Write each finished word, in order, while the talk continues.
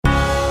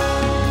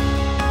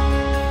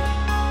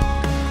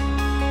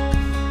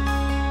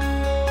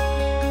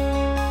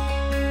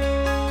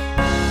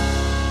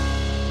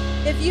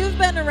you've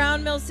been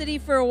around Mill City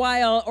for a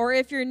while, or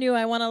if you're new,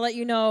 I want to let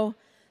you know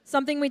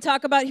something we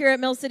talk about here at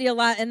Mill City a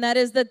lot, and that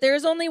is that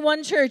there's only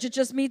one church. It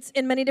just meets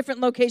in many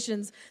different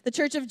locations. The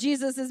Church of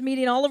Jesus is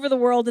meeting all over the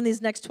world in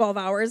these next 12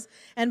 hours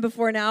and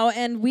before now,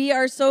 and we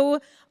are so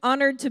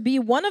honored to be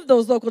one of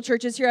those local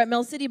churches here at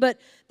Mill City, but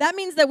that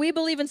means that we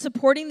believe in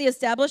supporting the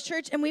established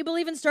church, and we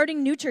believe in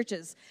starting new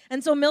churches.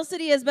 And so Mill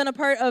City has been a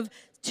part of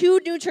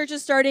 2 new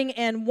churches starting,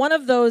 and one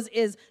of those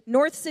is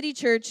North City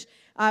Church,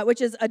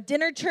 which is a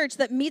dinner church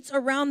that meets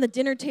around the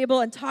dinner table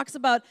and talks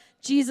about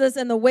Jesus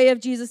and the way of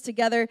Jesus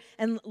together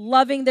and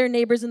loving their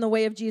neighbors in the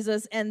way of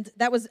Jesus. And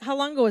that was, how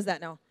long ago was that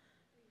now?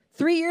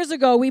 3 years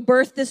ago, we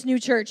birthed this new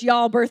church.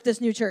 Y'all birthed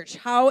this new church.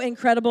 How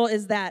incredible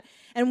is that?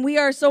 And we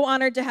are so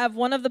honored to have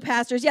one of the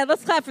pastors. Yeah,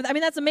 let's clap for that. I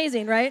mean, that's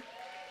amazing, right?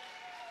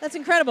 That's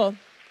incredible.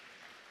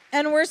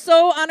 And we're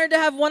so honored to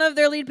have one of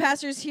their lead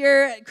pastors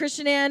here,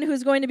 Christian Ann,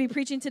 who's going to be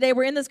preaching today.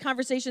 We're in this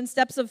conversation,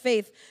 Steps of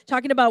Faith,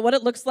 talking about what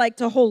it looks like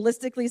to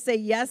holistically say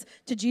yes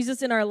to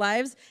Jesus in our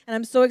lives. And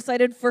I'm so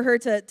excited for her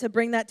to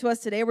bring that to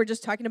us today. We're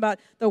just talking about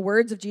the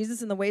words of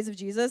Jesus and the ways of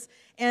Jesus.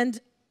 And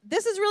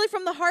this is really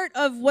from the heart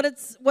of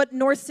what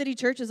North City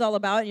Church is all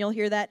about, and you'll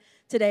hear that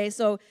today.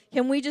 So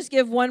can we just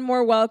give one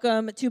more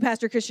welcome to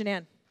Pastor Christian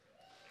Ann?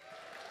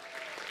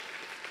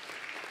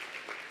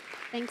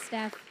 Thanks,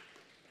 Steph.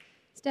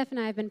 Steph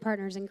and I have been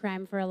partners in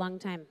crime for a long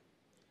time.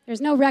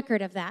 There's no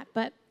record of that,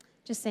 but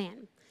just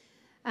saying.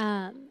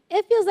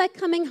 It feels like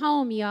coming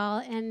home,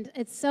 y'all, and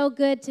it's so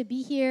good to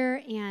be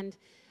here. And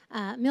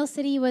Mill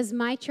City was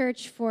my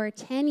church for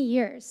 10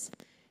 years,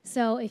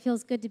 so it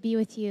feels good to be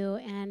with you.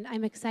 And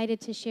I'm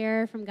excited to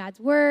share from God's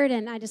Word,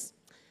 and I just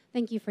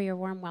thank you for your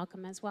warm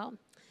welcome as well.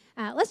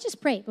 Let's just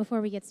pray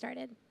before we get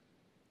started.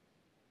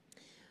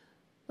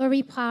 Lord,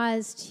 we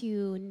pause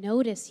to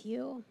notice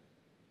you.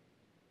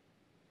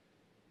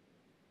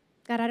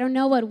 God, I don't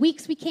know what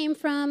weeks we came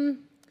from,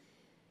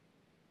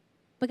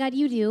 but God,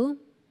 you do.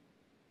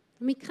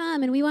 And we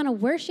come and we want to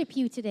worship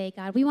you today,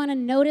 God. We want to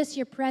notice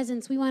your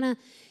presence. We want to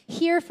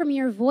hear from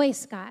your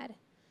voice, God.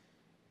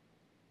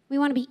 We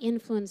want to be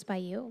influenced by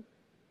you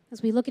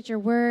as we look at your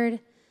word,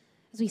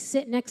 as we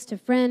sit next to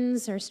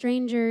friends or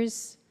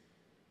strangers.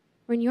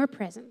 We're in your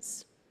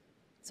presence.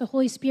 So,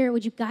 Holy Spirit,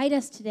 would you guide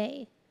us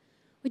today?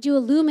 Would you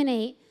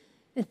illuminate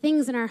the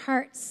things in our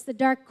hearts, the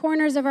dark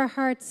corners of our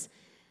hearts?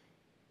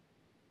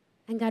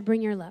 And God,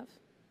 bring your love.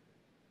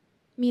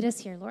 Meet us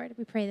here, Lord.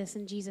 We pray this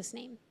in Jesus'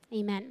 name.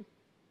 Amen.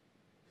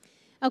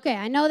 Okay,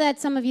 I know that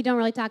some of you don't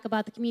really talk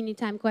about the community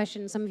time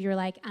question. Some of you are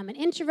like, I'm an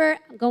introvert,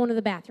 I'm going to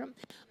the bathroom.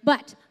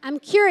 But I'm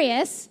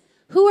curious,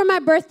 who are my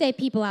birthday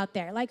people out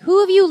there? Like,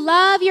 who of you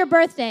love your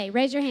birthday?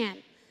 Raise your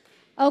hand.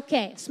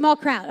 Okay, small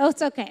crowd. Oh,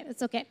 it's okay.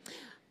 It's okay.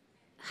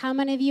 How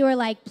many of you are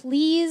like,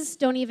 please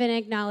don't even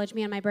acknowledge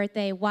me on my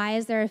birthday? Why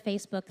is there a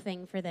Facebook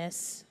thing for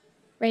this?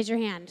 Raise your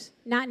hand.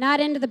 Not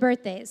into the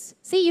birthdays.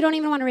 See, you don't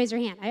even want to raise your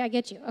hand. I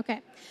get you.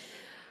 Okay.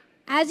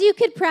 As you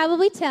could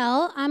probably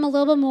tell, I'm a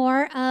little bit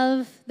more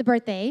of the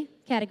birthday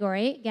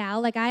category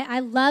gal. Like, I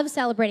love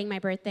celebrating my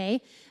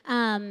birthday.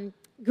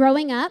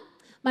 Growing up,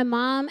 my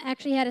mom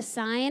actually had a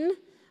sign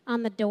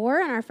on the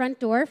door, on our front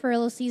door, for a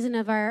little season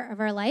of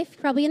our life,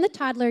 probably in the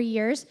toddler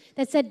years,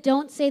 that said,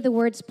 don't say the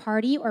words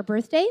party or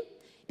birthday,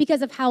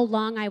 because of how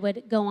long I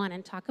would go on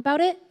and talk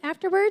about it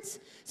afterwards.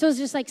 So it was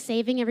just like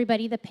saving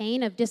everybody the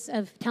pain of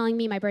telling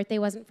me my birthday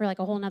wasn't for like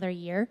a whole nother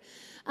year.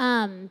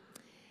 And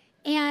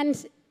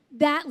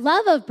that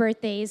love of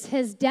birthdays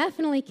has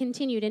definitely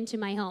continued into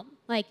my home.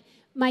 Like,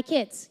 my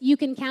kids, you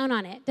can count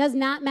on it. Does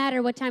not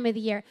matter what time of the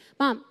year.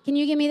 Mom, can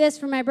you give me this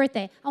for my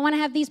birthday? I want to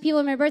have these people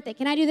on my birthday.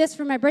 Can I do this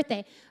for my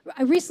birthday?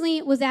 I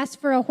recently was asked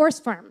for a horse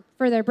farm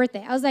for their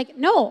birthday. I was like,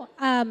 no,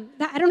 I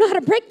don't know how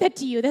to break that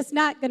to you. That's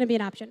not going to be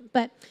an option.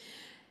 But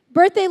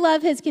birthday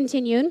love has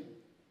continued,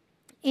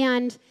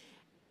 and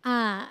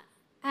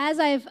as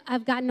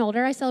I've gotten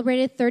older, I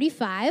celebrated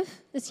 35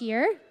 this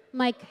year. I'm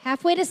like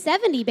halfway to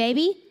 70,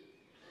 baby.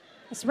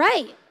 That's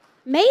right,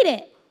 made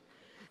it.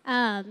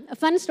 A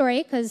fun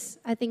story, because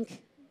I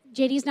think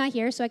JD's not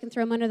here, so I can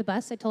throw him under the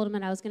bus. I told him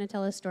that I was going to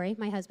tell his story,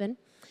 my husband.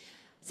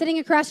 Sitting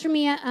across from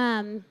me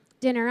at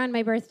dinner on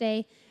my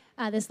birthday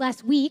this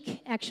last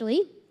week,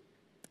 actually,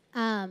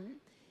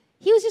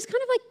 he was just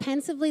kind of like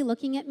pensively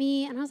looking at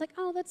me, and I was like,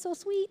 oh, that's so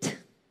sweet.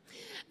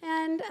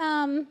 And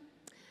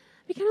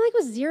he kind of like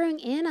was zeroing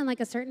in on like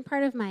a certain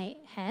part of my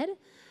head.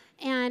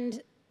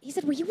 And he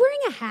said, were you wearing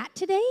a hat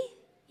today?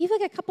 You have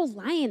like a couple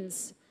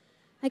lines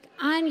like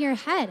on your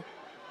head.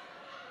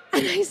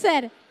 And I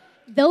said,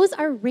 those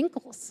are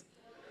wrinkles.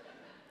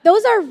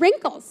 Those are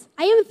wrinkles.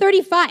 I am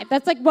 35.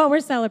 That's like what we're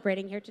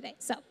celebrating here today.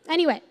 So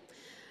anyway,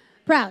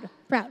 proud.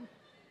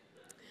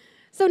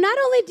 So not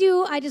only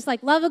do I just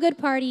like love a good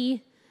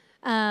party,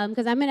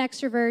 because I'm an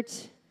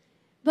extrovert,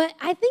 but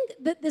I think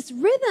that this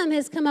rhythm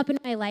has come up in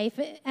my life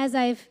as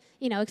I've,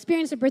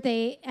 experienced a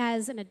birthday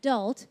as an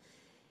adult.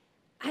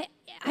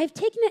 I've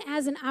taken it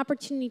as an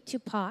opportunity to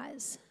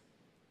pause.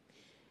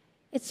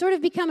 It's sort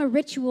of become a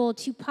ritual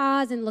to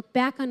pause and look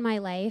back on my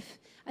life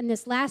in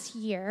this last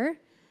year.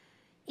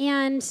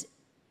 And,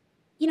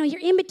 you're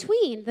in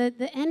between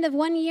the end of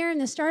one year and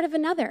the start of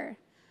another.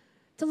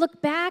 To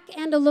look back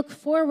and to look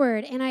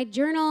forward. And I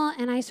journal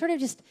and I sort of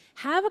just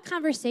have a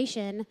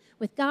conversation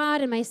with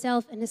God and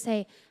myself and to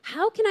say,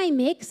 how can I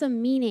make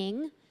some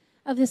meaning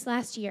of this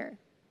last year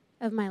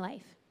of my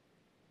life?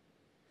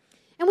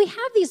 And we have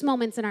these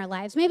moments in our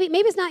lives. Maybe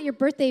it's not your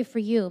birthday for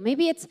you.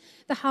 Maybe it's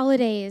the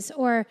holidays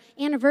or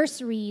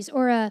anniversaries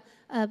or a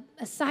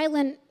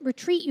silent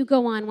retreat you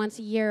go on once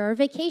a year or a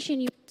vacation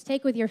you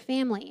take with your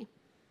family.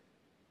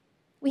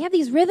 We have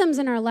these rhythms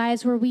in our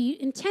lives where we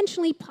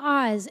intentionally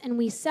pause and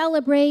we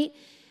celebrate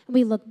and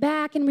we look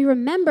back and we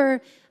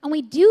remember, and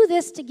we do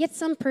this to get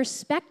some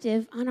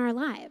perspective on our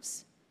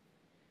lives.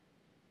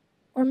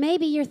 Or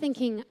maybe you're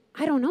thinking,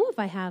 I don't know if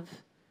I have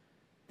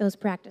those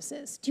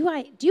practices. Do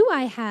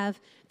I have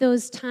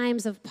those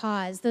times of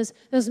pause,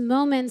 those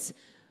moments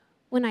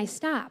when I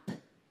stop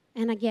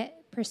and I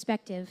get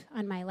perspective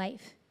on my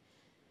life?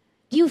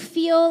 Do you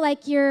feel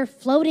like you're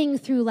floating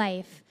through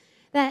life?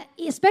 That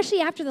especially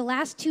after the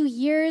last 2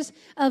 years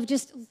of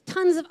just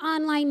tons of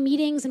online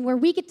meetings and where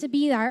we get to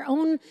be our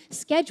own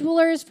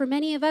schedulers for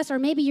many of us, or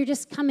maybe you're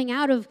just coming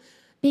out of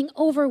being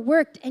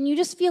overworked and you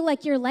just feel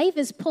like your life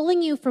is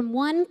pulling you from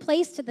one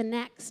place to the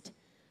next.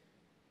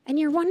 And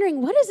you're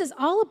wondering, what is this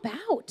all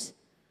about?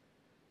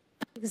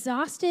 I'm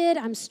exhausted,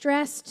 I'm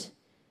stressed,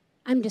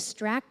 I'm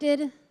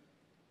distracted.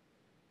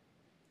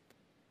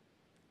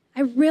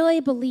 I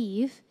really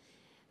believe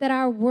that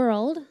our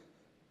world,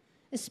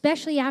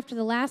 especially after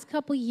the last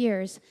couple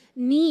years,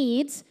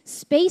 needs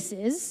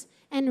spaces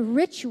and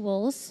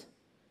rituals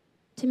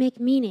to make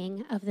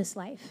meaning of this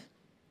life.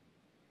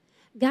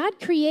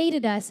 God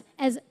created us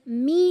as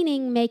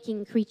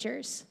meaning-making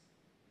creatures.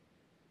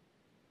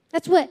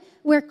 That's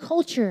where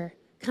culture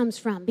comes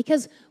from,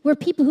 because we're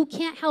people who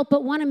can't help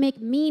but want to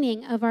make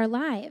meaning of our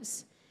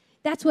lives.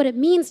 That's what it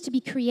means to be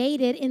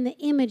created in the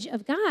image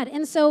of God.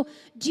 And so,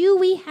 do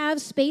we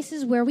have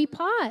spaces where we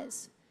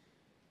pause?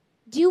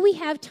 Do we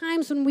have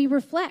times when we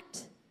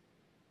reflect?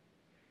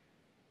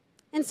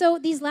 And so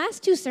these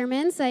last 2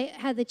 sermons, I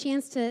had the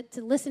chance to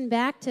listen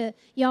back to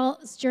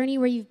y'all's journey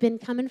where you've been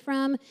coming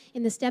from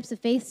in the Steps of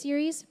Faith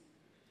series.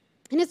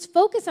 And it's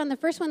focused on the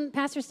first one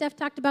Pastor Steph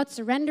talked about,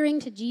 surrendering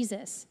to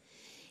Jesus.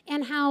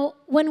 And how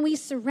when we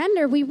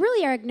surrender, we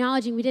really are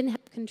acknowledging we didn't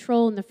have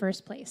control in the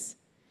first place,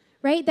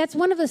 right? That's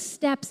one of the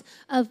steps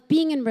of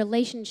being in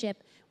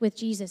relationship with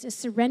Jesus, is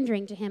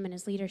surrendering to him and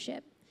his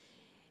leadership.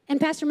 And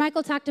Pastor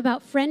Michael talked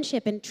about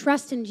friendship and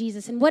trust in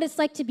Jesus and what it's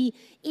like to be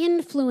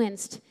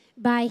influenced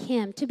by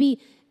him, to be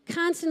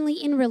constantly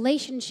in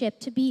relationship,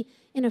 to be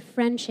in a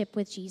friendship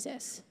with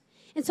Jesus.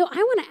 And so I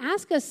want to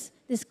ask us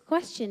this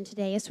question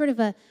today as sort of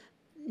a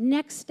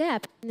next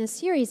step in this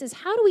series is,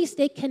 how do we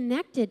stay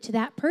connected to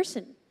that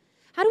person?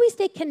 How do we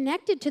stay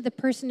connected to the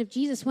person of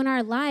Jesus when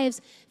our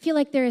lives feel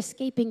like they're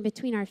escaping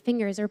between our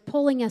fingers or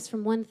pulling us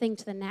from one thing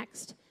to the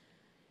next?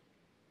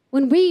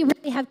 When we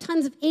really have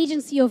tons of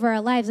agency over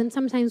our lives, and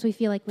sometimes we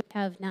feel like we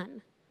have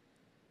none.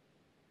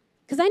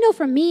 Because I know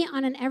for me,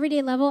 on an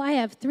everyday level, I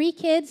have 3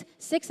 kids,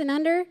 6 and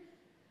under.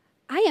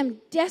 I am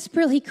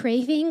desperately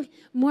craving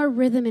more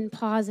rhythm and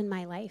pause in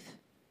my life.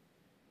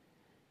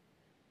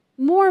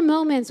 More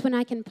moments when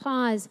I can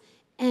pause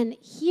and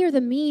hear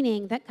the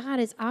meaning that God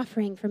is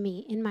offering for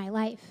me in my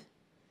life.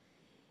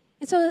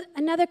 And so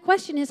another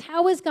question is,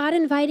 how is God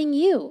inviting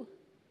you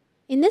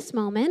in this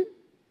moment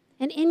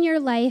and in your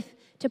life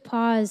to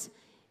pause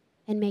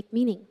and make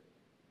meaning,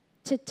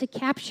 to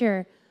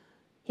capture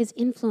his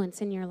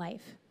influence in your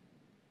life?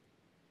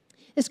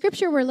 The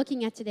scripture we're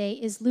looking at today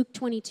is Luke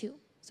 22.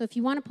 So if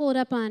you want to pull it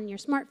up on your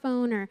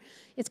smartphone, or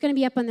it's going to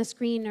be up on the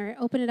screen, or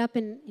open it up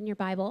in your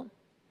Bible.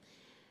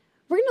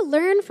 We're going to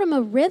learn from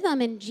a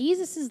rhythm in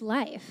Jesus'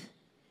 life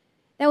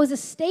that was a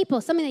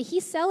staple, something that he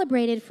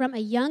celebrated from a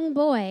young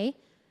boy,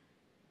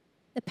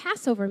 the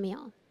Passover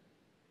meal.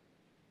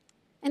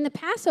 And the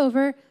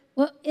Passover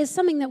is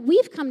something that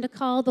we've come to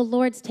call the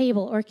Lord's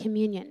table or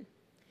communion.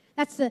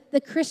 That's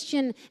the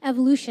Christian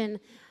evolution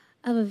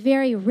of a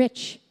very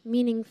rich,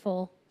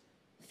 meaningful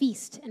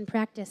feast and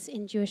practice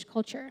in Jewish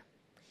culture.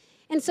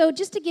 And so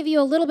just to give you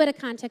a little bit of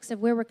context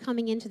of where we're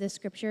coming into this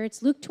scripture,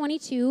 it's Luke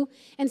 22.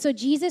 And so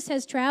Jesus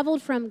has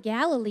traveled from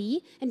Galilee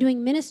and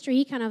doing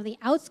ministry kind of the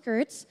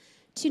outskirts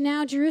to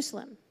now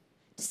Jerusalem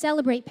to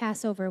celebrate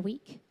Passover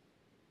week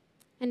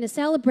and to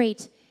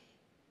celebrate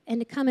and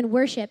to come and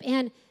worship.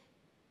 And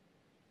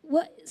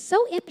what's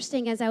so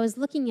interesting as I was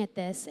looking at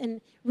this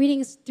and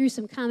reading through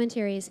some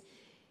commentaries,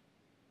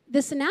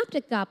 the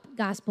Synoptic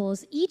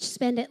Gospels each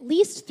spend at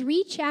least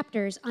 3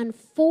 chapters on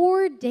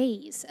 4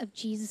 days of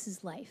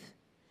Jesus' life.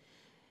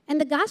 And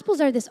the Gospels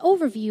are this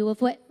overview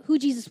of who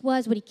Jesus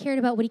was, what he cared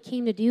about, what he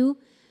came to do.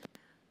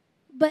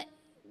 But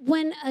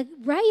when a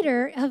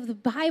writer of the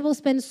Bible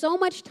spends so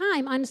much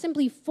time on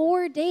simply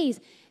 4 days,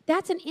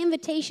 that's an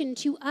invitation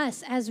to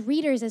us as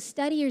readers, as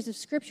studiers of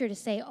Scripture to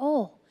say,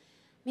 oh,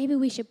 maybe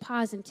we should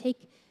pause and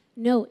take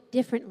note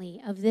differently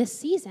of this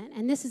season.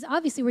 And this is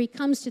obviously where he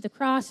comes to the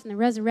cross and the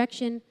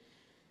resurrection,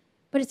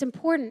 but it's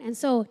important, and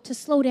so to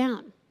slow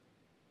down.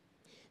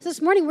 So this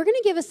morning, we're going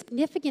to give a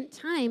significant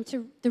time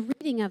to the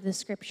reading of the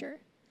scripture.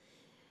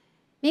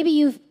 Maybe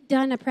you've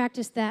done a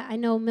practice that I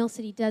know Mill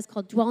City does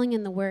called dwelling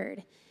in the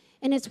Word.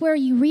 And it's where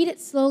you read it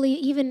slowly,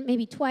 even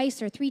maybe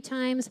twice or 3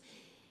 times,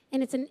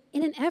 and it's in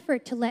an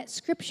effort to let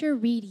Scripture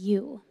read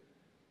you,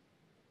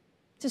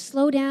 to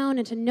slow down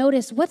and to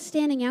notice what's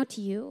standing out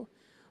to you.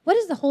 What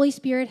does the Holy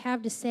Spirit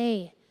have to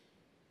say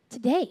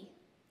today,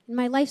 in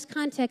my life's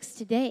context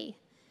today?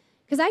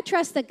 Because I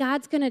trust that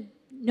God's going to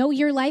know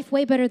your life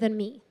way better than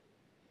me.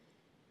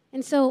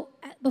 And so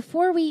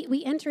before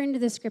we enter into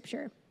this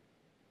Scripture,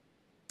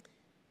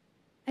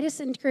 I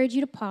just encourage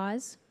you to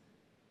pause.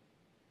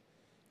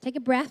 Take a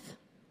breath.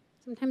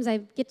 Sometimes I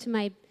get to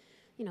my,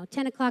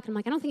 10 o'clock, and I'm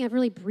like, I don't think I've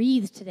really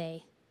breathed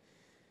today.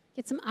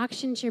 Get some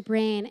oxygen to your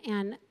brain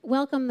and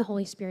welcome the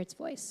Holy Spirit's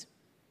voice.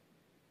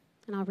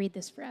 And I'll read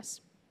this for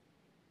us.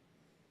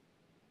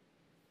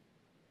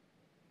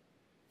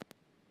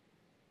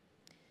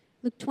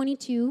 Luke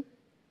 22,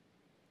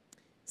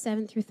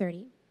 7 through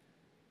 30.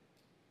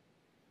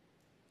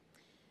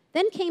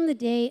 Then came the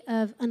day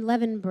of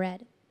unleavened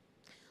bread,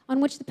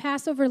 on which the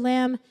Passover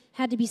lamb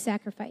had to be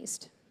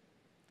sacrificed.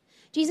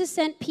 Jesus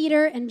sent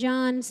Peter and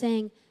John,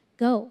 saying,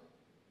 "Go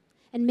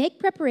and make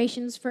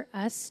preparations for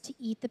us to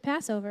eat the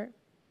Passover."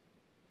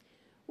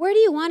 "Where do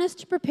you want us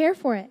to prepare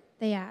for it?"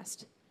 they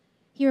asked.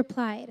 He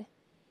replied,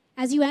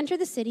 "As you enter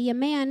the city, a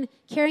man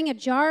carrying a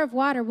jar of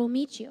water will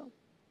meet you.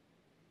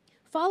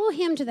 Follow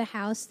him to the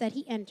house that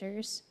he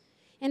enters,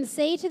 and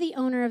say to the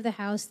owner of the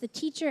house, 'The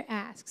teacher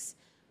asks,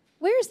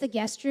 where is the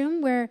guest room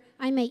where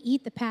I may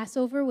eat the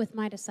Passover with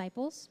my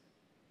disciples?'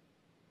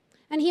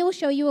 And he will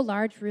show you a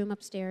large room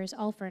upstairs,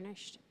 all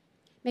furnished.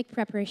 Make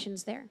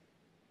preparations there."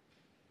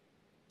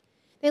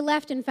 They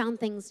left and found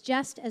things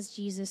just as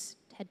Jesus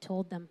had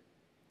told them.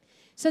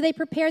 So they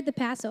prepared the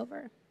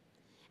Passover.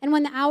 And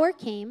when the hour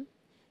came,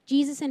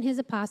 Jesus and his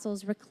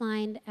apostles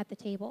reclined at the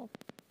table.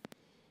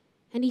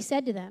 And he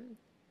said to them,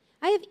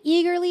 "I have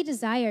eagerly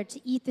desired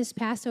to eat this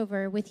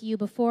Passover with you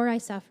before I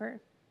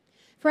suffer.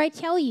 For I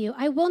tell you,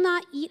 I will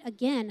not eat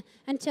again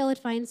until it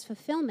finds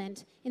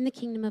fulfillment in the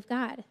kingdom of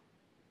God."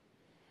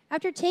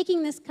 After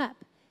taking this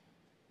cup,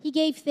 he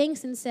gave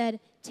thanks and said,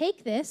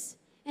 "Take this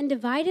and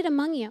divide it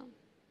among you.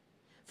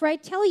 For I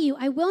tell you,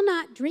 I will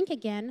not drink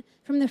again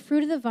from the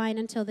fruit of the vine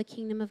until the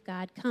kingdom of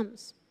God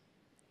comes."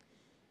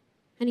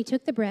 And he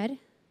took the bread,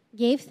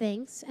 gave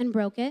thanks, and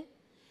broke it,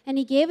 and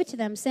he gave it to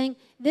them, saying,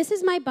 "This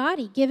is my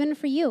body given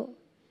for you.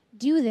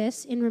 Do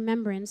this in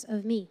remembrance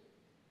of me."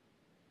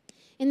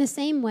 In the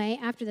same way,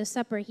 after the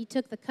supper, he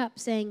took the cup,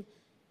 saying,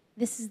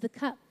 "This is the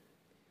cup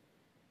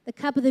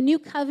of the new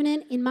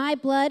covenant in my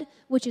blood,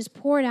 which is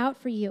poured out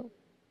for you.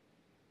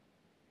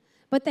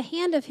 But the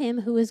hand of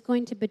him who is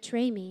going to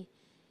betray me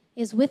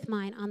is with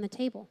mine on the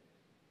table.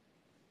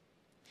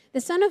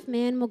 The Son of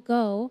Man will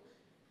go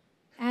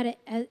at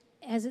it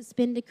as it's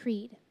been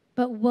decreed,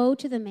 but woe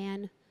to the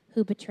man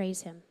who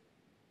betrays him."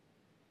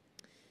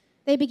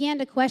 They began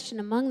to question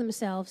among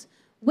themselves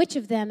which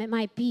of them it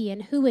might be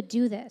and who would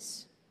do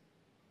this.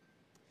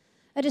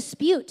 A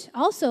dispute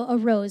also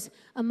arose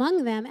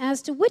among them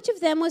as to which of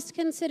them was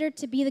considered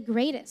to be the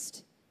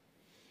greatest.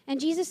 And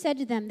Jesus said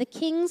to them, "The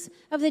kings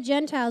of the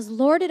Gentiles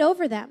lord it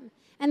over them,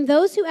 and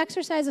those who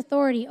exercise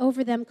authority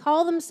over them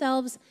call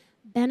themselves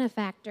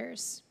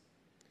benefactors.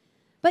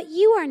 But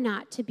you are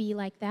not to be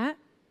like that.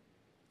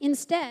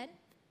 Instead,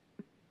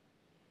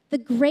 the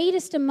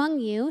greatest among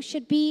you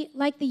should be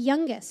like the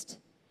youngest,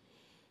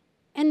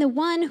 and the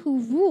one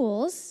who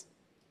rules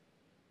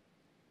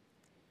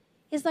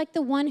is like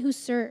the one who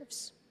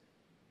serves.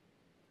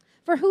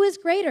 For who is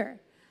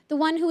greater, the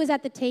one who is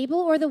at the table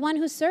or the one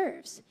who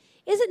serves?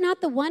 Is it not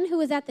the one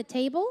who is at the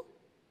table?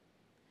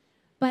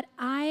 But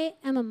I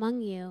am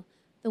among you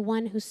the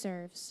one who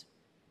serves.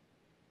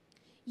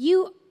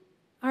 You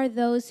are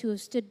those who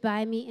have stood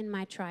by me in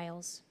my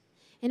trials,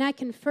 and I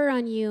confer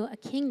on you a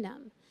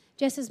kingdom,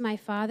 just as my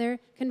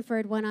Father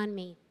conferred one on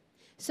me,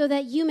 so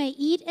that you may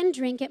eat and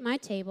drink at my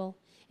table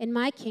in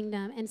my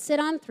kingdom and sit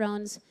on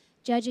thrones,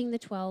 judging the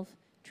 12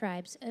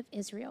 tribes of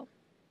Israel."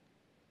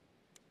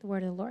 The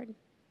word of the Lord.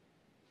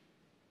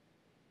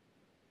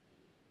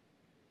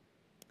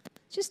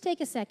 Just take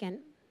a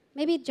second.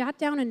 Maybe jot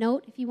down a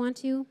note if you want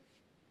to.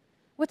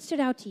 What stood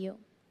out to you?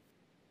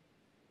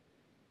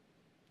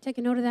 Take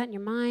a note of that in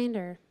your mind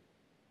or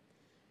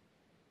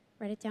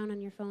write it down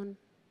on your phone.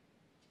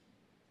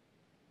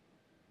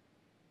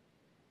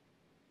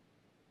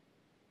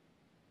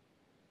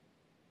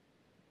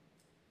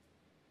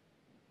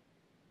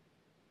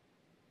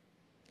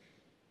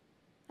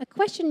 A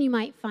question you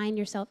might find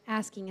yourself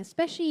asking,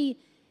 especially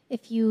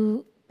if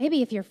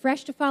you're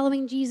fresh to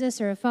following Jesus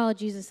or have followed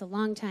Jesus a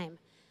long time,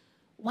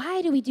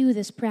 why do we do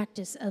this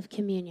practice of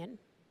communion?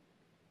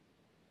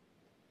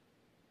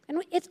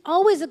 And it's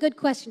always a good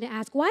question to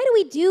ask. Why do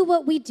we do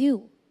what we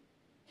do?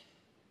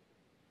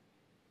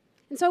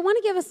 And so I want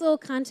to give us a little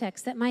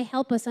context that might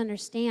help us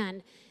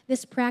understand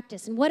this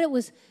practice and what it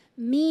was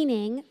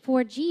meaning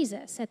for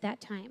Jesus at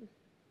that time.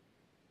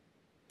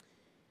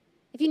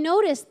 If you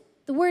notice,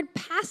 the word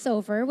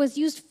Passover was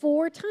used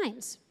 4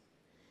 times.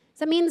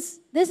 So that means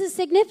this is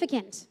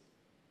significant.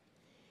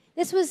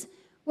 This was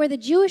where the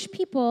Jewish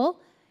people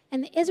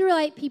and the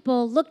Israelite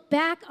people looked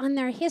back on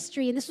their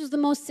history, and this was the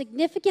most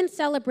significant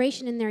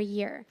celebration in their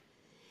year.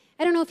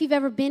 I don't know if you've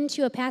ever been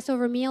to a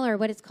Passover meal or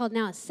what it's called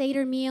now, a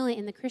Seder meal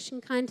in the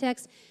Christian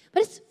context,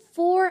 but it's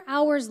 4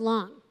 hours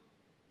long.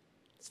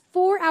 It's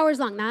 4 hours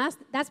long. Now,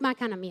 that's my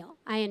kind of meal.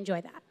 I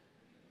enjoy that.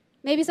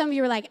 Maybe some of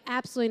you were like,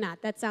 absolutely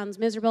not. That sounds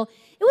miserable.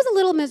 It was a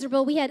little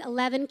miserable. We had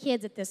 11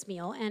 kids at this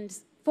meal, and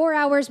 4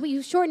 hours,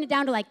 we shortened it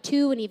down to like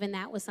 2, and even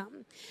that was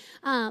something.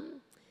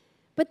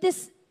 But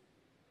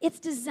it's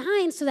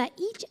designed so that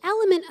each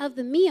element of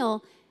the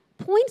meal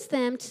points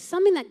them to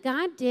something that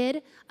God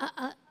did,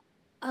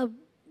 a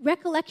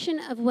recollection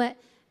of what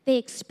they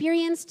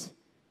experienced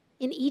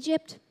in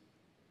Egypt,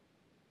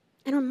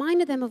 and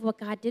reminded them of what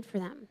God did for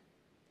them.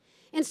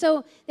 And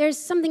so there's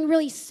something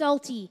really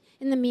salty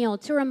in the meal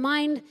to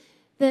remind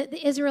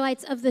the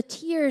Israelites of the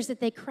tears that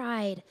they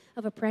cried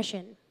of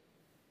oppression.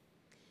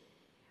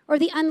 Or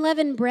the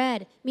unleavened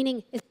bread,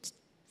 meaning it's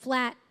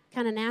flat,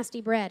 kind of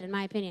nasty bread, in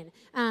my opinion.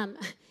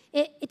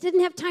 It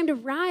didn't have time to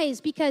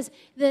rise because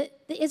the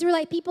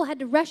Israelite people had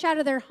to rush out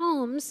of their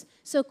homes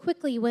so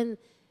quickly when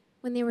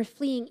they were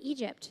fleeing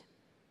Egypt.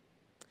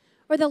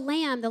 Or the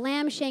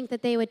lamb shank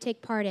that they would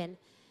take part in.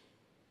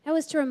 That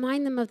was to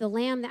remind them of the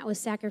lamb that was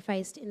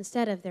sacrificed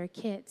instead of their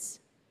kids.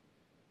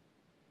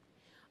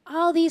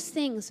 All these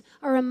things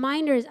are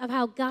reminders of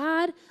how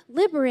God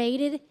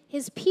liberated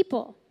his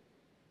people.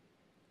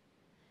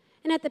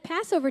 And at the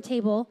Passover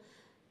table,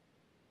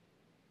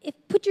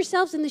 put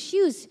yourselves in the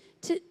shoes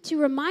to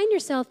remind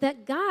yourself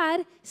that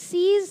God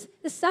sees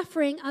the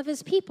suffering of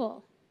his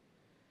people.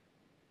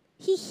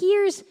 He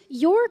hears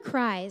your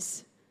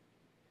cries.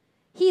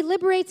 He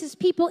liberates his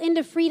people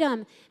into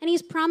freedom, and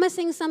he's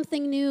promising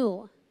something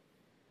new.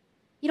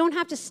 You don't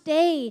have to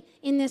stay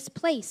in this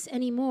place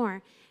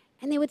anymore.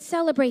 And they would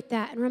celebrate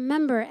that and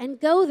remember and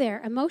go there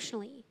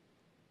emotionally.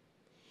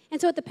 And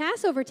so at the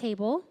Passover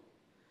table,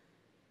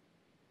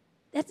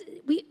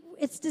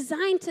 it's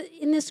designed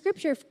in this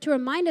scripture to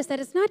remind us that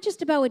it's not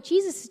just about what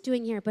Jesus is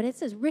doing here, but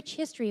it's a rich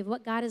history of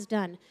what God has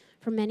done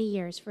for many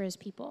years for his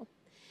people.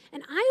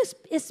 And I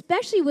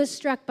especially was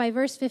struck by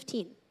verse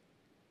 15,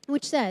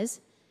 which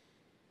says,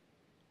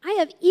 I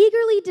have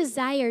eagerly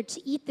desired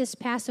to eat this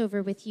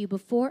Passover with you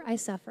before I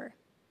suffer.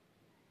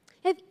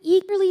 I have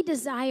eagerly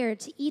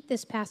desired to eat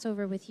this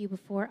Passover with you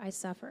before I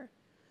suffer.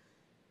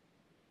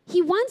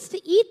 He wants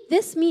to eat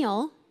this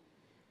meal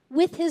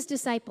with his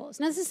disciples.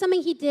 Now, this is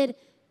something he did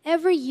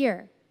every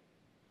year.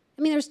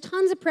 I mean, there's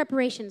tons of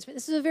preparations.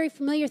 This is a very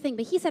familiar thing,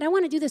 but he said, I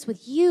want to do this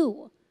with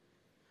you.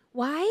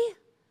 Why?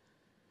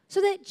 So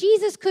that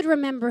Jesus could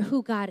remember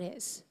who God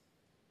is.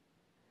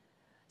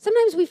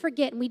 Sometimes we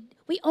forget, and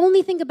we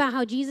only think about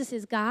how Jesus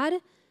is God,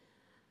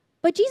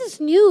 but Jesus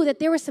knew that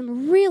there were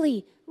some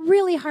really,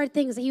 really hard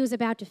things that he was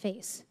about to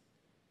face.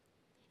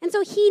 And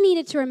so he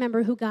needed to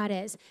remember who God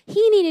is.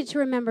 He needed to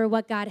remember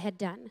what God had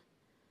done.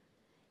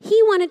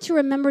 He wanted to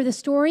remember the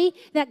story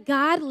that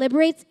God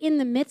liberates in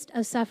the midst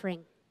of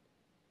suffering.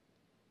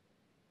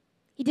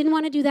 He didn't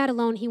want to do that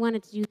alone. He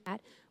wanted to do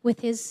that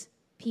with his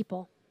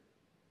people.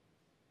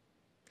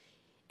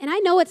 And I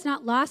know it's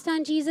not lost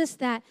on Jesus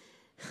that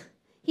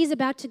he's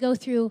about to go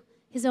through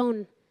his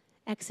own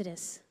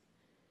exodus.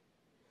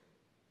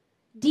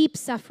 Deep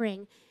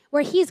suffering,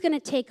 where he's going to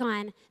take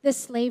on the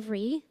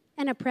slavery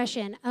and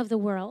oppression of the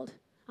world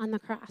on the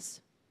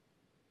cross.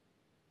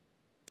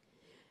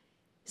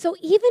 So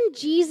even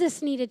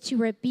Jesus needed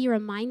to be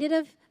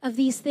reminded of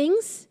these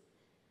things.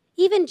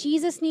 Even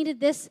Jesus needed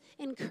this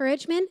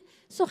encouragement.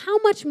 So how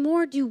much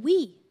more do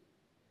we?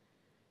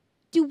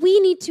 Do we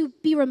need to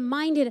be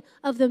reminded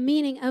of the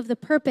meaning, of the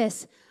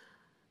purpose,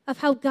 of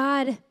how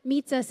God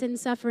meets us in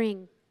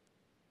suffering?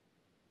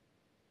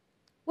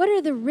 What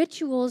are the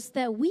rituals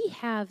that we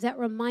have that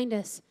remind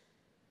us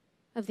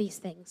of these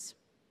things?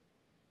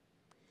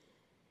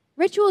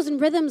 Rituals and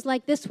rhythms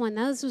like this one,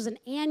 now this was an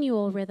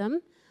annual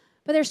rhythm,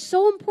 but they're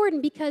so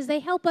important because they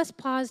help us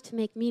pause to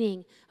make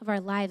meaning of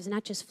our lives,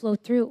 not just flow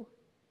through.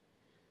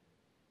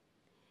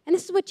 And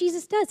this is what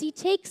Jesus does. He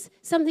takes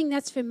something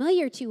that's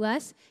familiar to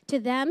us, to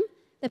them,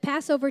 the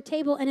Passover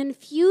table, and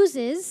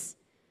infuses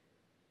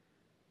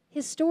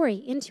his story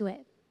into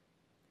it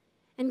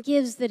and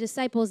gives the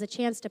disciples a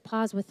chance to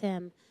pause with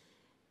him,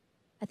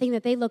 a thing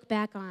that they look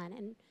back on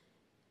and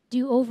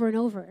do over and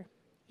over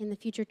in the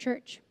future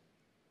church.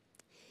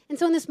 And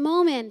so in this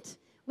moment,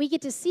 we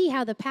get to see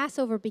how the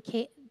Passover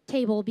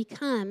table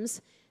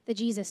becomes the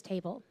Jesus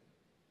table.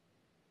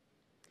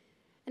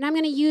 And I'm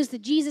going to use the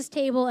Jesus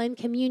table and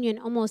communion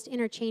almost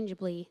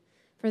interchangeably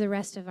for the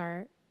rest of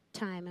our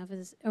time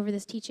over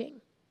this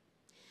teaching.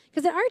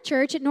 Because at our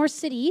church at North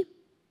City,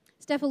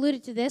 Steph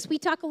alluded to this, we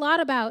talk a lot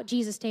about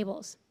Jesus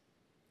tables.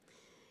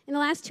 In the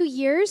last 2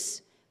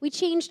 years, we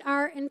changed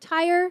our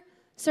entire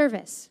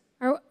service,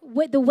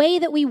 the way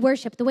that we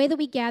worship, the way that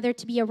we gather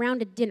to be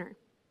around a dinner.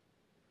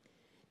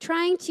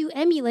 Trying to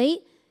emulate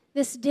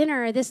this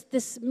dinner,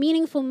 this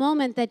meaningful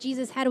moment that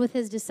Jesus had with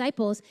his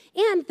disciples,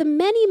 and the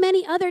many,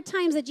 many other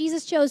times that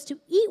Jesus chose to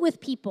eat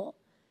with people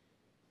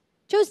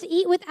chose to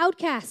eat with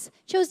outcasts,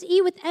 chose to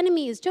eat with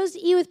enemies, chose to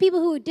eat with people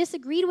who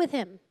disagreed with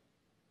him.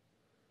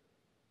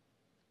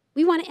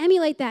 We want to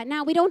emulate that.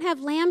 Now, we don't have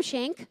lamb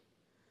shank,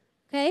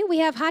 okay? We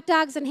have hot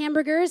dogs and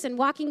hamburgers and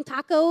walking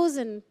tacos,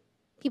 and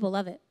people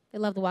love it. They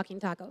love the walking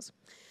tacos.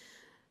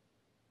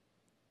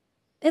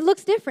 It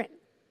looks different,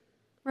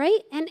 right?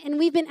 And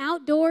we've been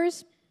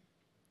outdoors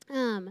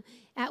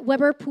at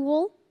Weber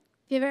Pool.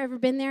 If you've ever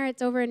been there,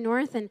 it's over in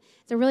North, and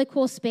it's a really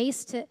cool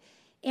space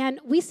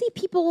and we see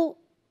people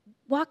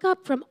walk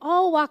up from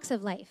all walks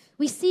of life.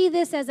 We see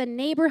this as a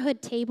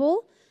neighborhood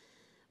table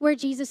where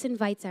Jesus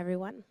invites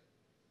everyone.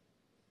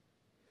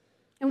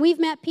 And we've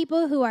met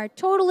people who are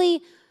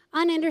totally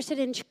uninterested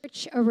in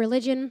church or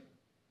religion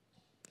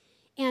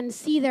and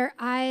see their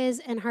eyes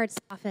and hearts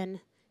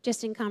soften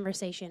just in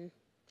conversation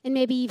and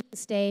maybe even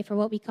stay for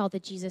what we call the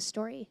Jesus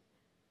story.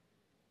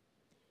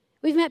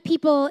 We've met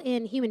people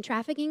in human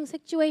trafficking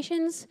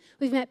situations.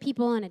 We've met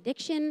people in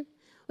addiction.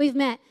 We've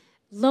met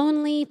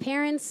lonely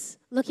parents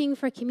looking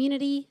for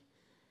community.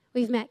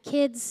 We've met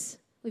kids.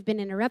 We've been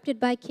interrupted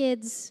by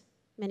kids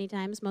many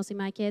times, mostly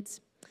my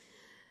kids.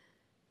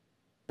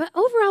 But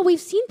overall, we've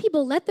seen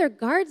people let their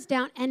guards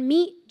down and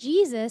meet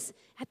Jesus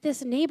at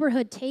this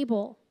neighborhood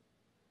table.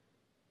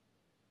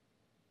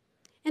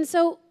 And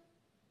so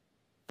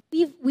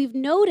we've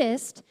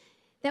noticed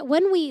that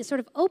when we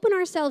sort of open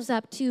ourselves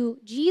up to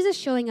Jesus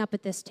showing up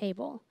at this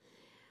table,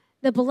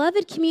 the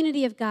beloved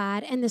community of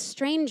God and the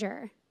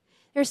stranger,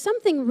 there's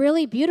something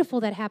really beautiful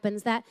that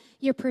happens, that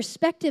your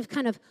perspective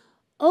kind of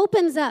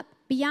opens up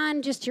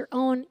beyond just your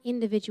own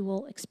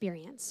individual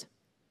experience,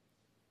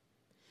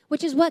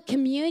 which is what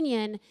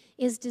communion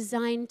is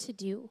designed to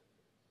do.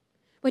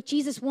 What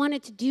Jesus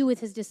wanted to do with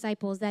his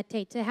disciples that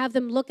day, to have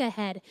them look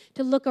ahead,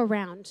 to look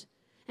around,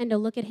 and to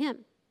look at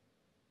him.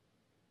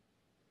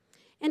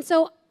 And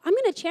so I'm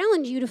going to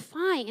challenge you to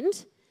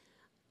find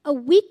a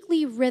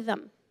weekly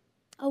rhythm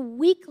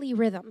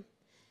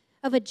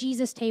of a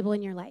Jesus table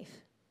in your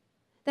life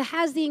that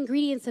has the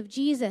ingredients of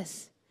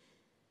Jesus,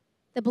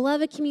 the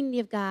beloved community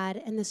of God,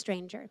 and the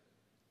stranger,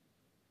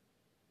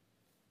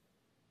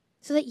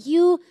 so that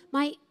you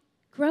might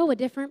grow a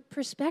different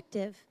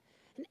perspective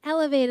and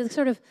elevate,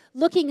 sort of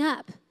looking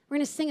up. We're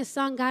going to sing a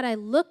song, God, I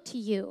look to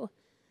you,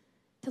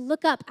 to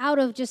look up out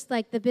of just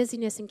like the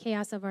busyness and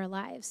chaos of our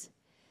lives.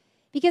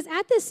 Because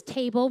at this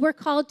table, we're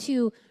called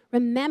to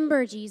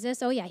remember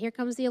Jesus. Oh yeah, here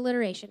comes the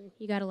alliteration.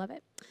 You got to love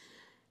it.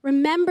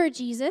 Remember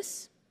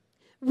Jesus,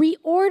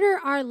 reorder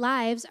our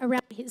lives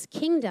around his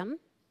kingdom,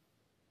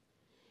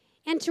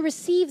 and to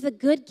receive the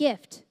good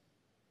gift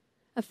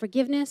of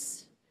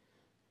forgiveness,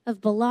 of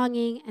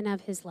belonging, and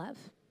of his love.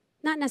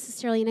 Not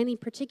necessarily in any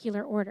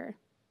particular order.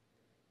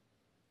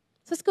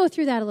 So let's go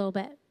through that a little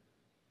bit.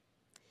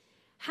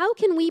 How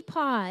can we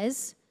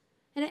pause,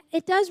 and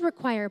it does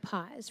require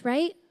pause,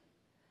 right?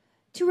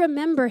 To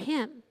remember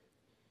him.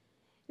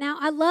 Now,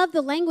 I love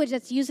the language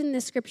that's used in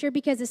this scripture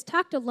because it's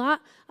talked a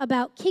lot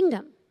about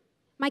kingdom,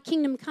 my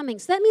kingdom coming.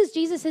 So that means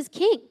Jesus is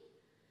king,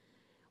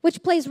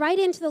 which plays right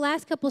into the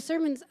last couple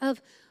sermons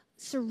of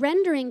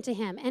surrendering to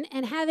him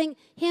and having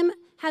him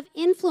have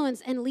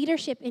influence and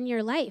leadership in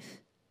your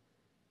life.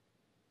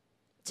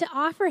 To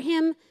offer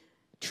him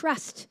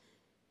trust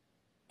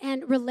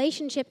and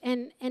relationship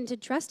and to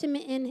trust him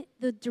in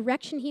the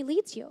direction he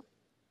leads you.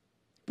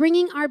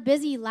 Bringing our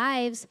busy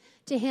lives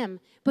to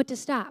him, but to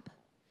stop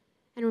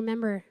and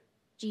remember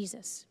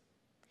Jesus.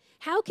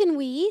 How can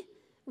we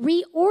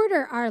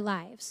reorder our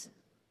lives?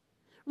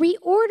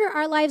 Reorder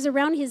our lives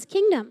around his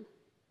kingdom.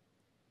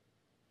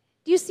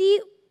 Do you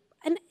see?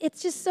 And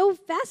it's just so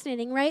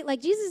fascinating, right?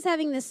 Like Jesus is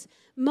having this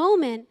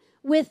moment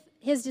with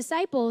his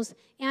disciples,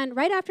 and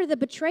right after the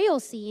betrayal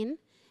scene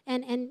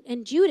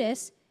and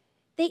Judas,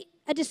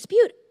 a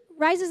dispute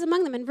rises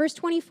among them in verse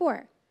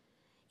 24.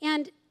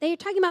 And they're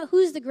talking about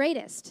who's the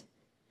greatest.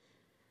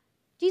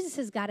 Jesus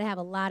has got to have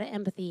a lot of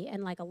empathy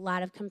and like a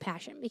lot of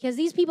compassion because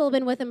these people have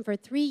been with him for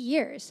 3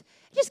 years.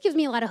 It just gives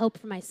me a lot of hope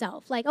for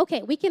myself. Like,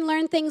 okay, we can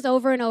learn things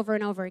over and over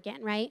and over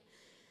again, right?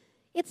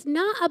 It's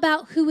not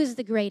about who is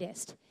the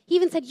greatest. He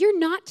even said, you're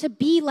not to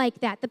be like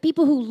that, the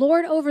people who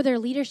lord over their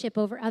leadership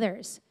over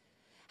others.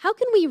 How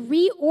can we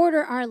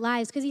reorder our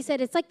lives? Because he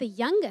said, it's like the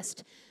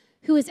youngest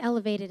who is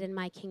elevated in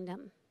my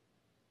kingdom.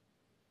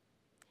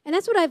 And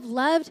that's what I've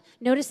loved,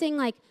 noticing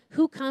like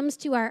who comes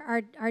to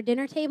our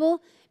dinner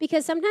table,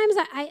 because sometimes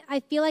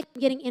I feel like I'm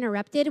getting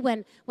interrupted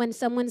when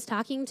someone's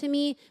talking to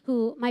me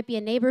who might be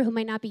a neighbor who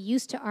might not be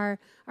used to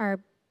our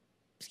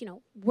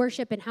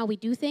worship and how we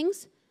do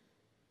things.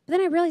 But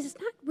then I realize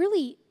it's not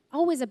really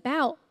always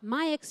about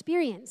my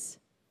experience.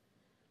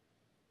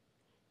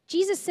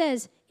 Jesus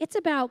says it's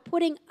about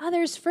putting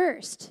others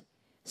first,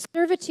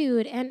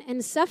 servitude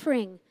and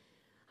suffering.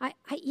 I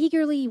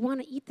eagerly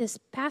want to eat this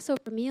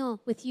Passover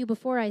meal with you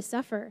before I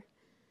suffer.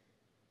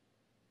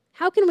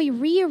 How can we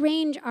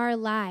rearrange our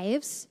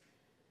lives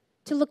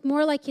to look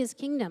more like his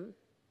kingdom?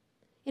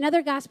 In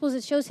other Gospels,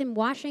 it shows him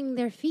washing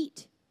their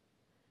feet.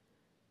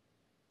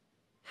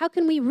 How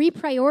can we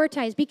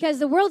reprioritize? Because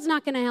the world's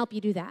not going to help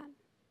you do that.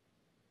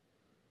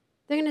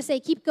 They're going to say,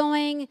 keep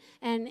going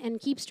and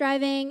keep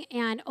striving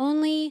and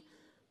only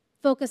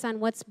focus on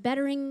what's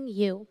bettering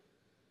you.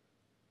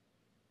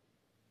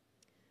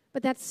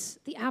 But that's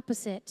the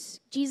opposite.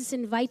 Jesus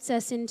invites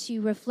us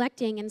into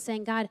reflecting and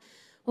saying, God,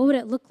 what would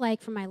it look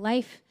like for my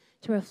life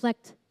to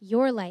reflect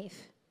your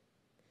life?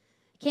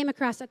 I came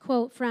across a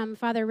quote from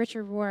Father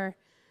Richard Rohr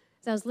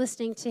as I was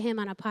listening to him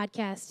on a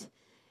podcast.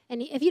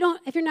 And if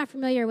you're not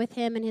familiar with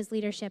him and his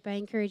leadership, I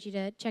encourage you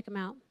to check him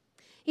out.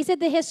 He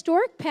said, the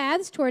historic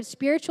paths towards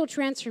spiritual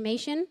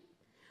transformation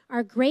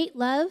are great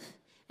love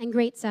and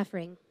great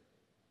suffering.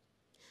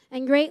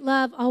 And great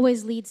love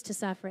always leads to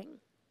suffering.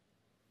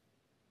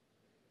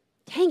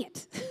 Dang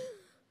it.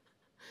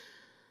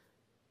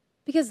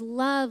 Because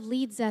love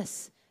leads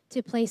us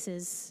to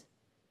places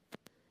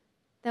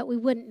that we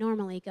wouldn't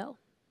normally go.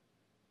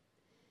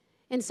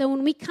 And so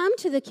when we come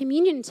to the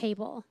communion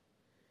table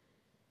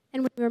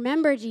and we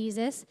remember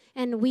Jesus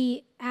and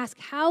we ask,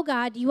 how,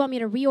 God, do you want me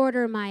to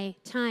reorder my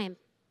time,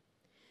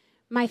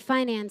 my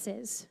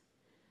finances,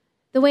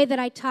 the way that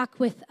I talk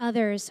with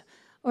others,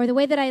 or the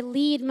way that I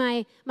lead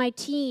my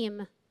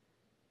team,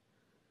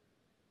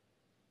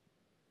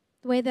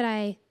 the way that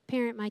I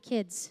parent my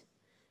kids?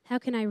 How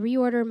can I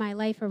reorder my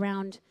life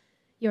around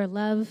your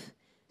love,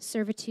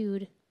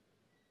 servitude,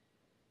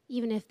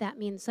 even if that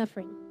means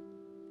suffering?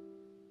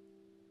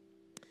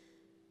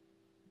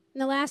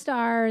 And the last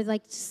R,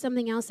 like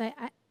something else,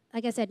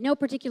 like I said, no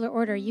particular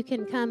order. You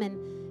can come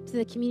and to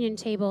the communion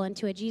table and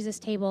to a Jesus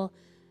table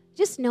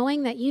just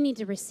knowing that you need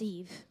to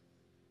receive.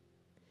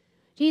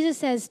 Jesus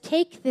says,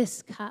 take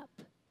this cup.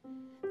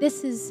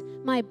 This is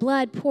my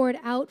blood poured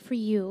out for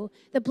you,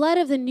 the blood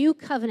of the new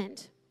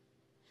covenant.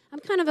 I'm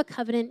kind of a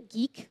covenant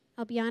geek,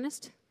 I'll be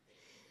honest.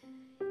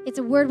 It's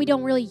a word we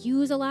don't really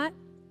use a lot.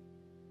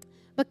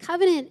 But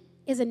covenant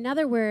is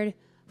another word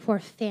for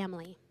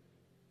family.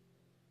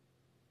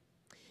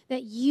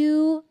 That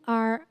you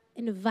are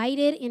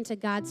invited into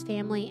God's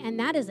family, and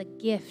that is a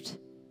gift.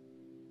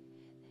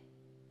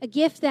 A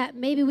gift that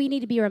maybe we need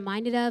to be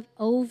reminded of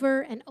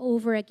over and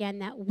over again,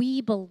 that we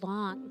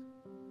belong.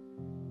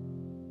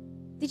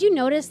 Did you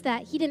notice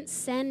that he didn't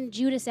send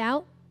Judas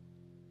out?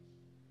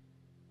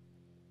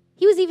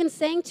 He was even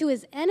saying to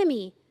his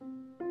enemy,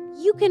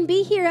 you can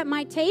be here at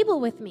my table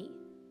with me.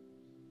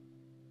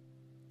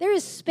 There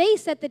is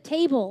space at the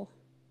table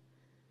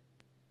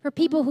for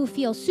people who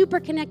feel super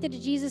connected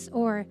to Jesus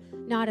or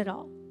not at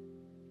all.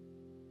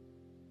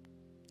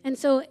 And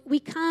so we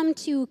come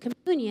to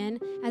communion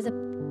as a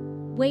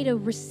way to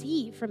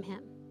receive from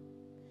him.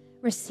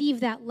 Receive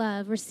that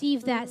love,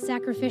 receive that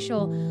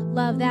sacrificial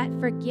love, that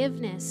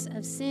forgiveness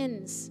of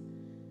sins.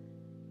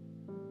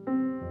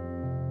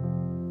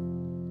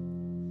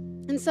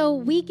 And so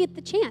we get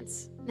the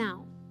chance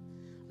now.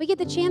 We get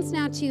the chance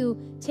now to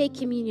take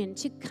communion,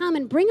 to come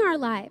and bring our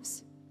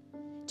lives,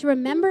 to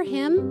remember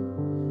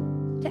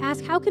him, to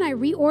ask, how can I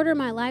reorder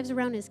my lives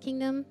around his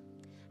kingdom?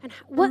 And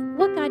what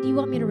God do you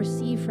want me to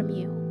receive from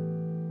you?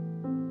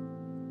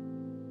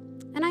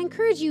 And I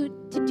encourage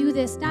you to do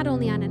this not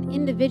only on an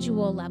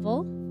individual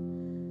level,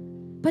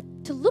 but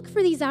to look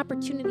for these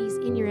opportunities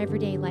in your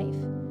everyday life.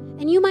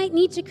 And you might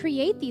need to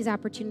create these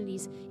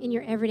opportunities in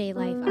your everyday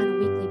life on a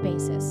weekly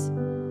basis.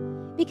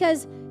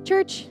 Because,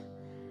 church,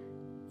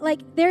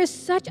 there's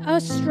such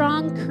a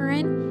strong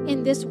current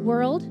in this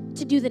world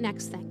to do the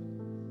next thing.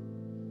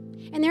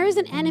 And there is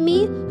an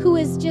enemy who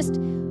is just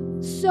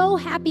so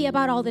happy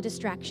about all the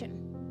distraction.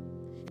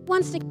 Who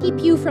wants to keep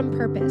you from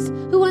purpose?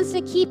 Who wants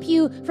to keep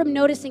you from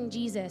noticing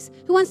Jesus?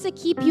 Who wants to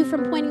keep you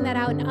from pointing that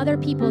out in other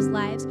people's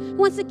lives? Who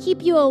wants to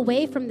keep you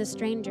away from the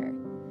stranger?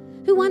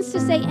 Who wants to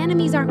say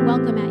enemies aren't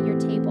welcome at your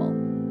table?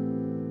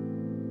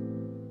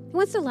 Who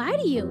wants to lie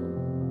to you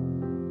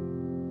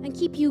and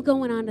keep you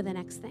going on to the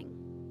next thing?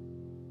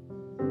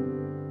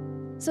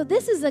 So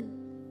this is a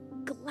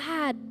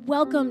glad,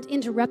 welcomed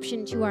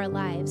interruption to our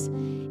lives.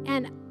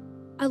 And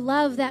I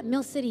love that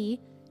Mill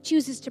City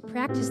chooses to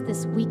practice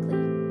this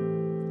weekly.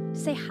 To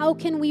say, how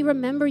can we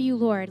remember you,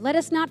 Lord? Let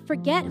us not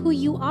forget who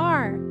you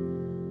are.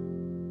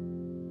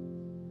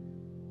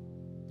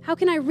 How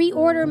can I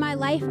reorder my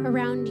life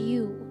around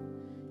you,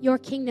 your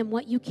kingdom,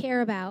 what you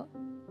care about?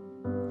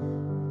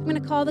 I'm going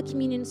to call the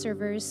communion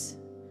servers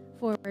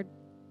forward.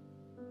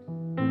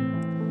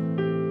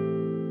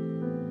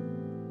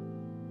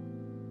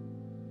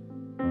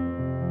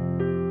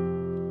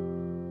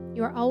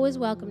 You are always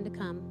welcome to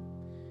come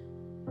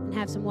and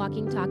have some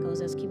walking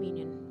tacos as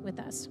communion with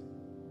us.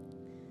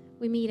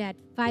 We meet at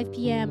 5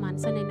 p.m. on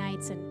Sunday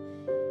nights, and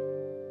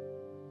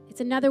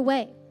it's another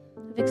way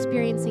of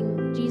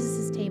experiencing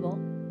Jesus' table.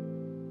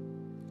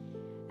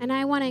 And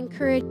I want to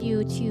encourage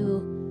you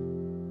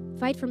to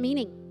fight for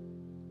meaning.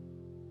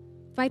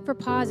 Fight for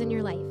pause in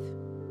your life.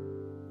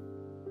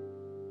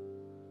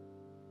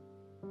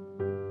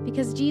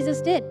 Because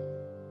Jesus did.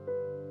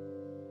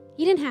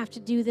 He didn't have to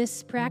do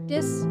this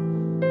practice.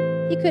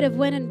 He could have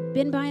went and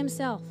been by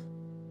himself.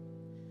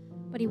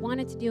 But he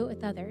wanted to do it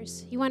with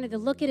others. He wanted to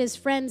look at his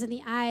friends in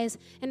the eyes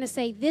and to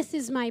say, this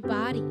is my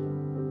body.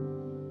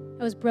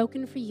 I was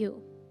broken for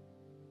you.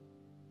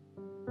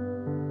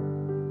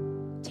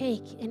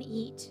 take and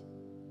eat.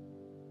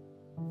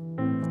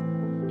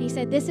 And he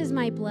said, this is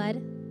my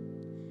blood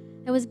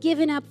that was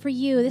given up for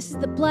you. This is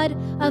the blood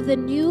of the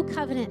new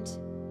covenant,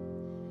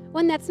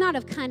 one that's not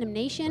of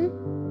condemnation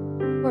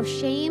or of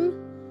shame,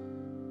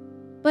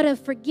 but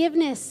of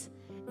forgiveness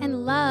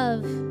and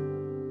love,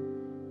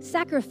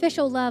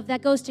 sacrificial love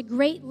that goes to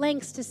great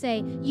lengths to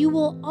say, you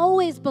will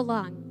always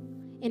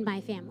belong in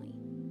my family.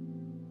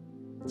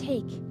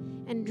 Take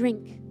and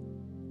drink.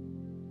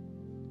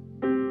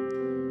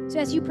 So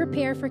as you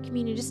prepare for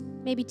communion, just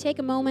maybe take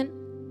a moment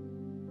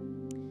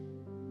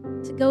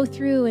to go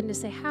through and to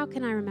say, how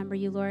can I remember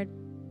you, Lord?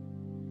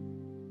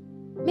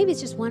 Maybe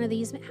it's just one of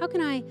these. How can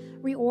I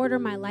reorder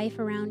my life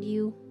around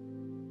you?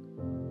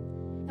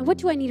 And what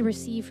do I need to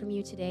receive from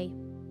you today?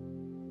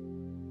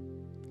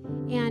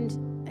 And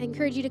I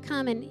encourage you to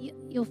come and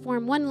you'll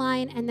form one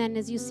line, and then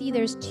as you see,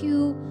 there's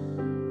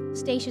 2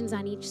 stations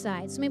on each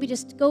side. So maybe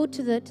just go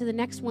to the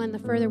next one, the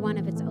further one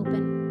if it's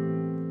open.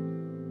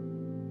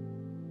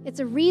 It's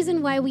a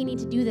reason why we need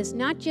to do this,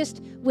 not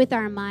just with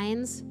our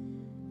minds,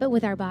 but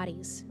with our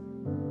bodies.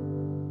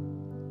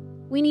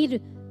 We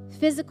need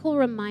physical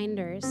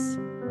reminders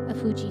of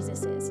who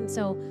Jesus is. And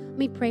so let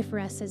me pray for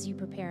us as you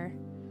prepare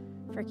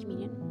for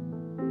communion.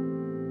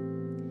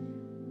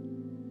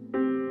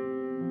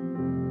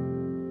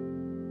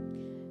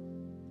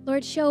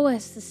 Lord, show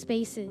us the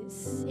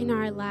spaces in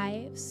our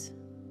lives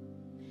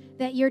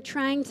that you're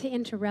trying to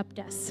interrupt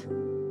us,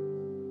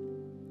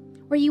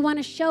 where you want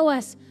to show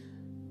us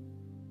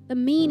the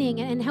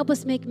meaning and help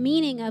us make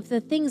meaning of the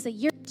things that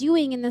you're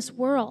doing in this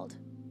world.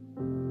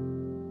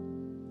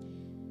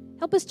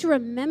 Help us to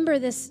remember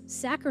this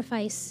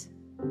sacrifice,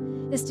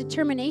 this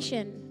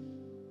determination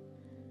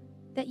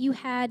that you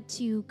had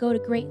to go to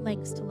great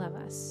lengths to love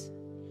us,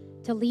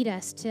 to lead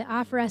us, to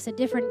offer us a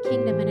different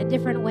kingdom and a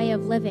different way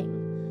of living.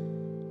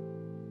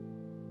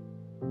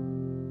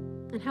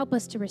 And help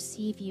us to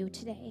receive you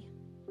today.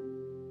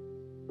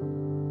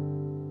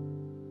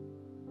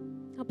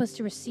 Help us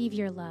to receive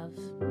your love,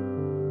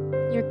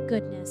 your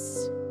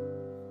goodness,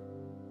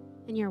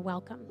 and your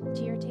welcome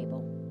to your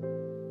table.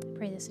 I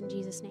pray this in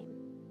Jesus' name.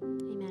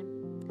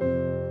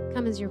 Amen.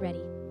 Come as you're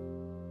ready.